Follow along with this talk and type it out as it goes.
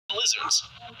lizards.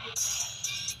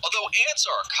 Although ants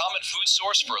are a common food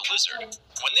source for a lizard,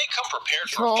 when they come prepared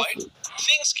for a fight,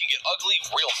 things can get ugly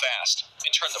real fast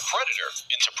and turn the predator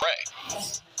into prey.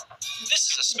 This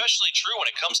is especially true when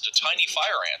it comes to tiny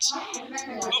fire ants,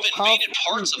 who've invaded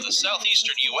parts of the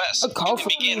southeastern U.S. and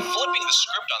began flipping the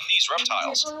script on these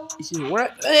reptiles.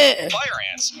 Fire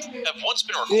ants have once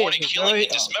been recorded killing and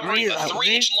dismembering a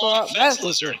 3-inch-long fence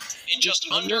lizard in just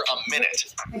under a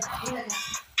minute.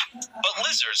 But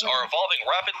lizards are evolving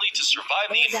rapidly to survive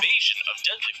the invasion of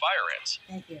deadly fire ants.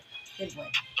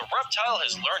 The reptile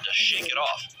has learned to shake it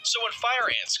off, so when fire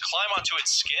ants climb onto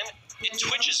its skin, it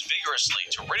twitches vigorously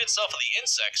to rid itself of the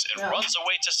insects and runs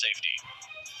away to safety.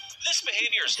 This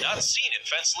behavior is not seen in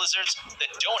fence lizards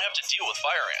that don't have to deal with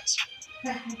fire ants.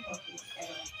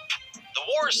 The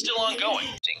war is still ongoing,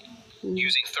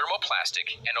 using thermoplastic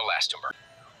and elastomer.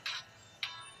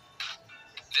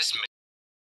 This